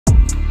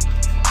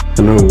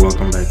Hello,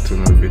 welcome back to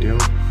another video.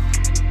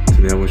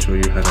 Today I will show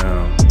you how to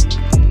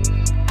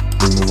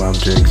remove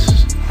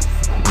objects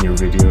in your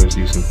videos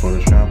using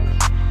Photoshop.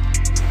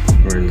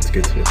 Alright, let's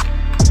get to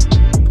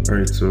it.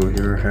 Alright, so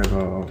here I have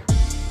a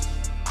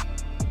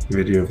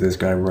video of this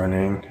guy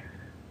running,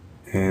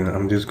 and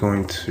I'm just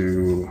going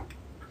to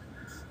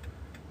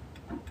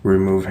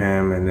remove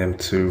him and them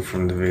two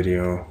from the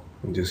video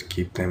and just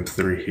keep them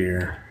three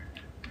here.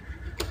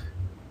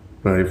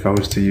 But if I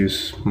was to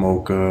use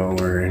Mocha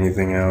or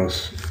anything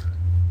else,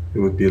 it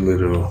would be it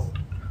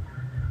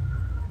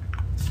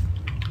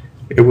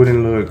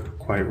wouldn't look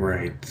quite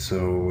right.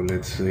 So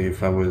let's see,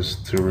 if I was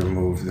to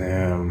remove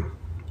them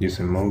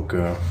using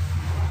Mocha,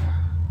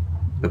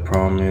 the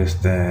problem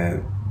is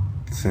that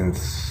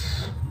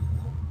since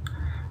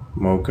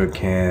Mocha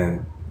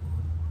can't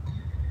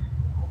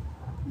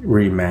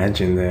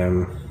reimagine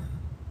them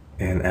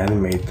and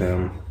animate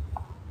them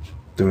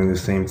doing the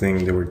same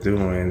thing they were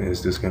doing,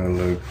 it's just gonna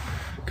look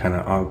kind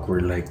of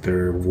awkward, like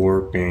they're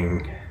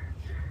warping.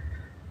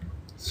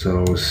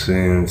 So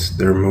since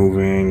they're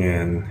moving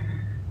and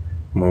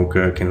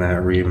Mocha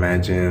cannot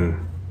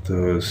reimagine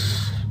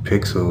those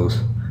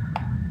pixels,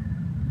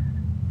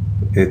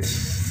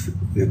 it's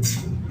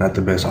not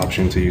the best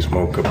option to use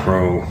Mocha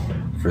Pro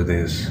for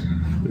this.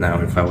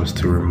 Now if I was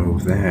to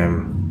remove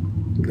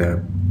them,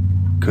 that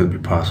could be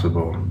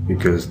possible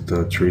because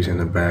the trees in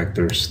the back,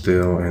 they're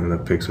still and the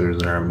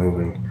pixels aren't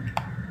moving.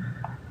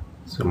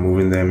 So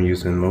moving them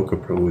using Mocha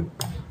Pro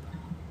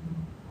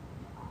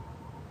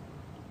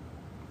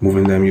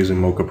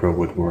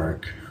would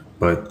work,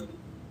 but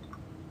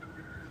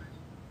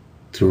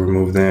to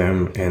remove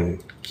them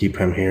and keep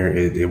him here,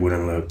 it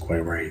wouldn't look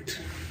quite right.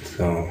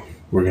 So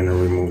we're gonna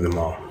remove them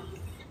all.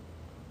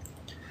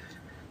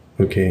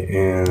 Okay,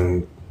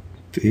 and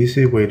the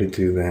easy way to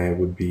do that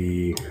would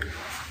be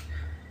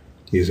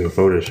using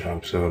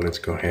Photoshop. So let's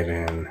go ahead,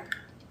 and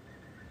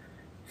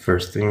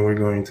first thing we're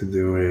going to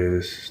do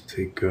is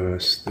take a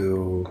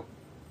still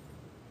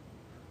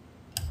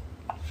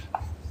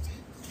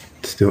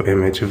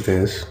image of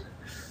this.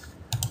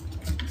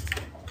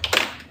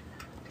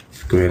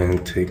 Go ahead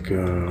and take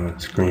a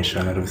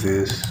screenshot of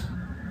this.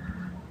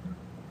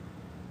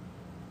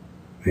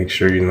 Make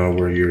sure you know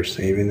where you're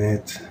saving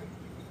it.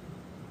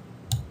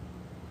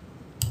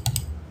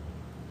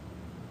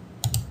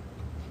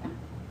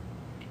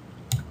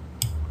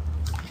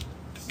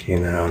 Okay,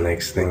 now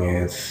next thing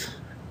is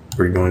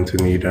we're going to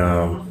need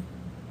a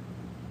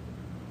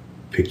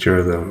picture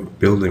of the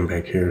building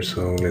back here.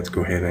 So let's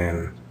go ahead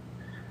and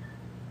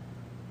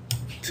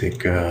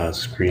take a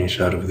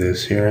screenshot of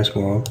this here as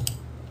well.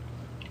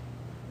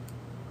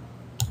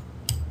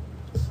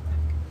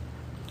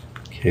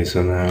 Okay,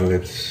 so now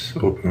let's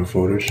open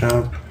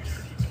Photoshop.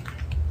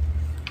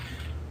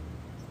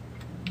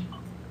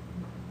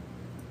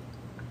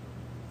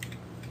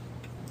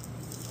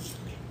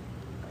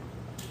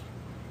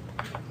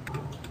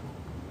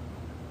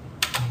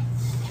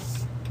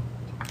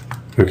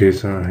 Okay,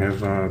 so I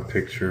have a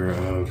picture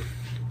of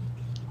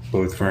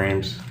both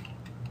frames.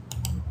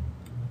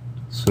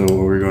 So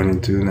what we're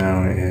going to do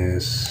now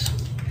is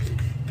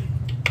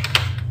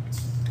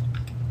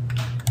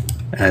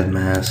add a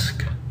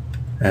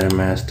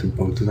mask to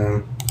both of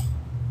them.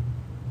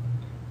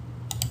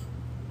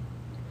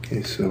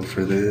 Okay, so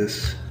for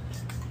this,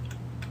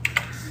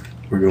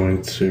 we're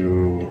going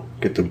to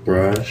get the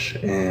brush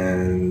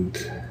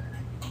and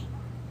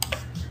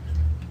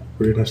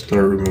we're going to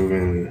start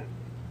removing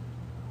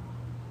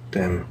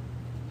them.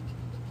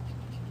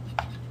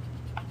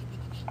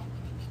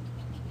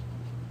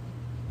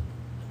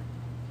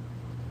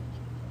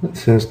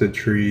 Since the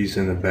trees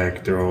in the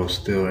back, they're all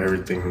still,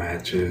 everything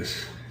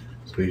matches,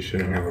 so you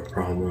shouldn't have a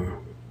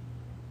problem.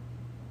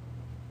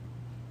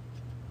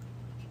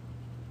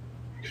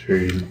 Make sure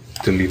you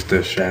delete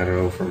the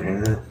shadow from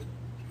here,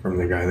 from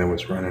the guy that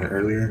was running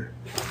earlier.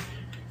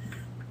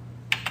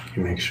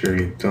 You make sure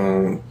you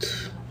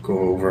don't go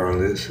over on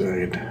this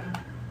side,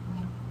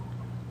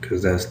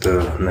 because that's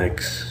the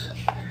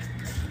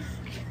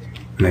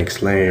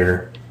next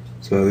layer.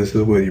 So this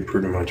is what you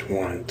pretty much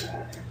want.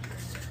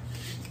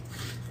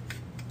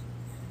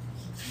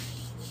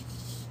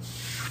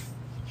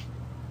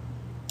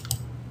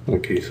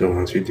 Okay, so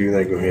once you do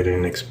that, go ahead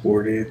and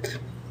export it.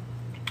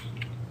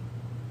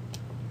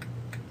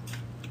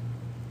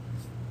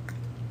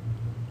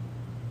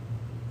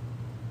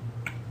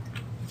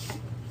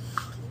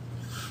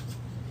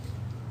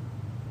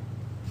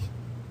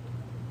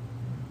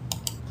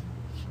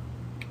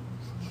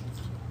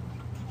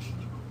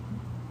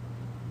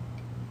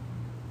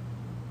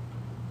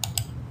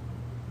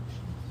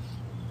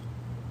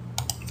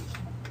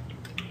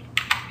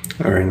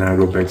 All right, now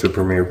go back to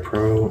Premiere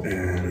Pro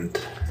and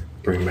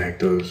bring back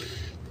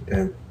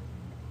that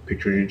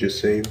picture you just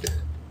saved.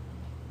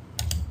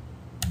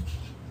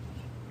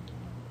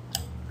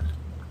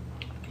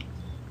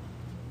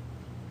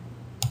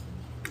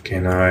 Okay,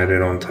 now add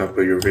it on top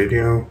of your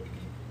video.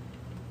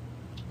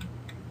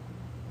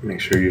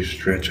 Make sure you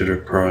stretch it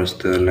across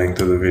the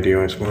length of the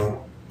video as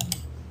well.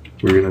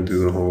 We're gonna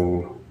do the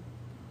whole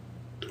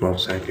 12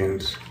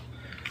 seconds.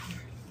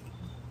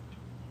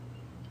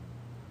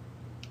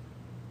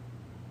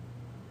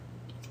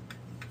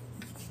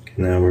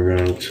 Now we're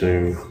going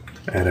to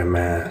add a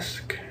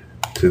mask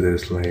to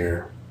this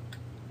layer.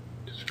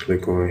 Just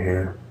click over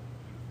here,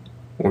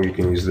 or you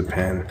can use the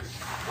pen.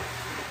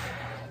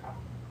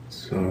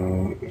 So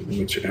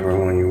whichever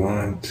one you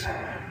want.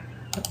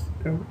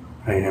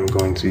 I am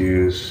going to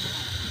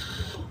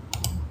use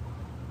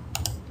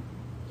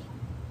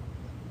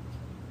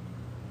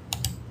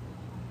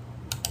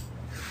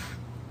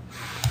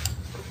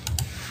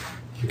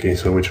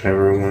so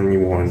whichever one you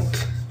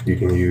want, you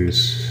can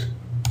use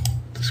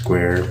the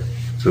square.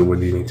 So what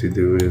you need to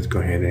do is go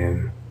ahead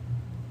and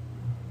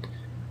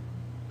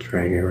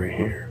drag it right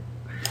here.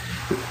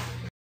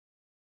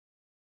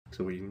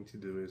 So what you need to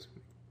do is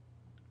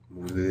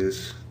move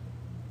this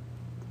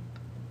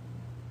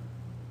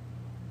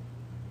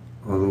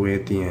all the way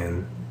at the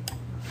end,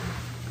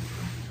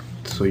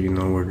 so you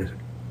know where to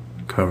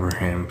cover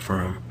him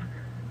from.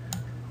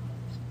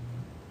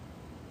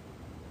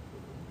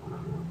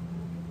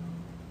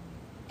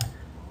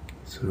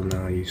 So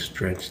now you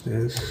stretch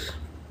this.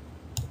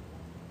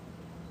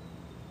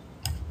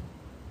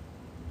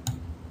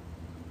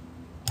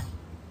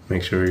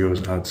 Make sure it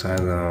goes outside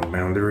the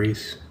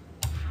boundaries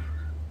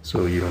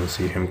so you don't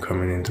see him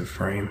coming into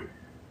frame.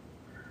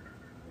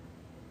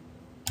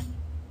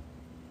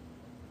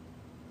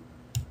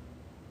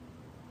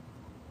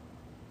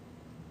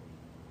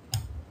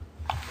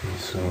 Okay,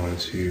 so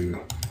once you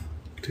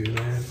do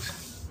that,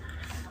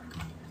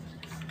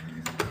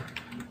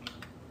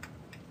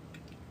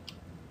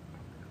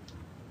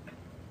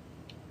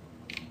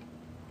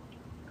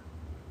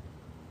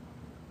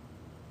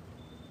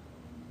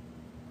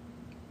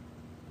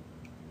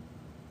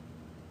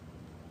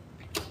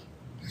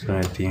 so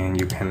at the end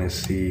you kind of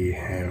see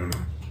him.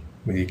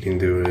 What you can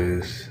do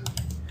is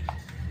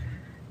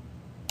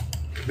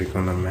click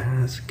on the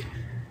mask,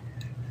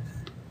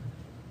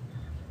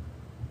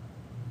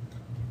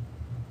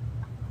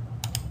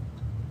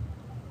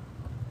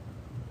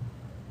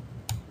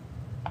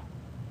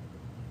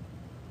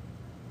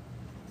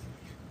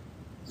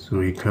 so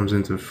he comes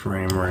into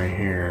frame right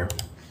here.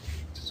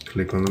 Just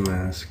click on the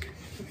mask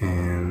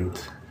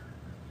and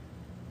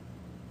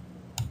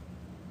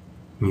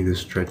need to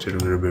stretch it a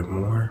little bit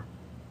more,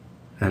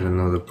 add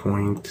another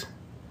point,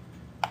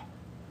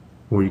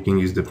 or you can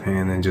use the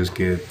pen and just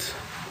get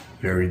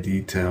very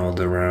detailed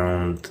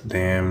around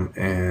them,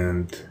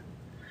 and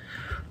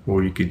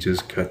or you could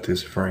just cut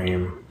this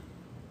frame.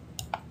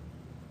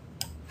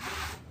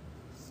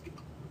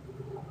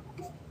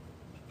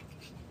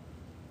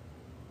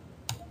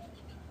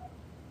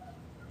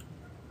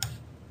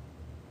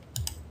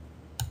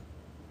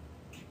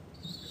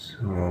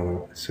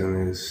 So as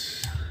soon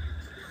as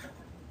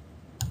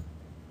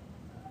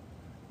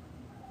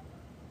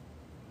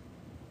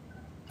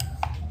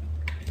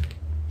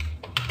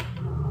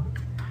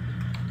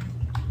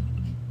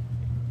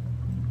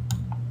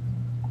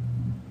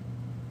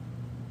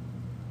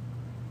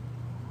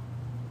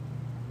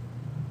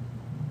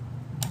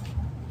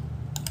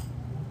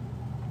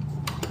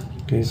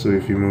okay, so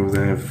if you move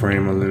that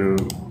frame a little,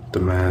 the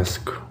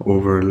mask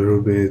over a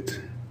little bit,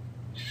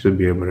 you should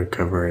be able to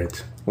cover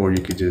it. Or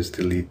you could just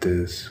delete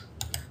this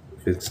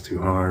if it's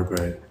too hard,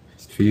 but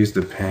if you use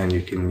the pen,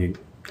 you can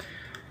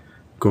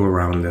go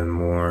around them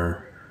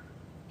more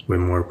with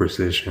more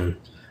precision.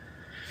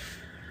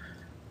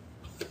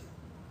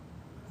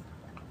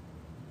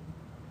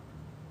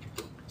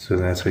 So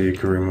that's how you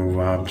can remove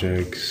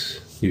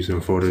objects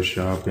using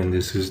Photoshop, and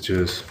this is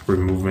just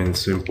removing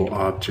simple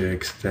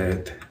objects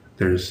that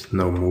there's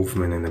no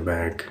movement in the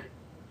back.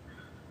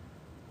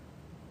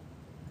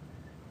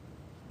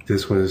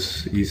 This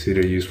was easy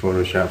to use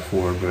Photoshop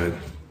for, but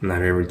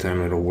not every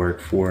time it'll work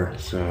for,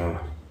 so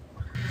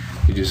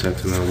you just have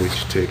to know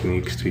which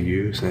techniques to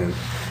use, and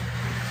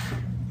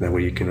that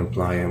way you can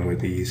apply them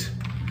with ease.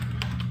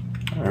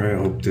 Alright, I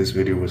hope this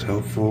video was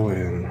helpful,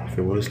 and if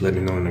it was, let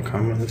me know in the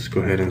comments.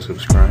 Go ahead and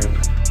subscribe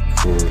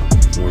for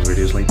more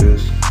videos like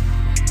this.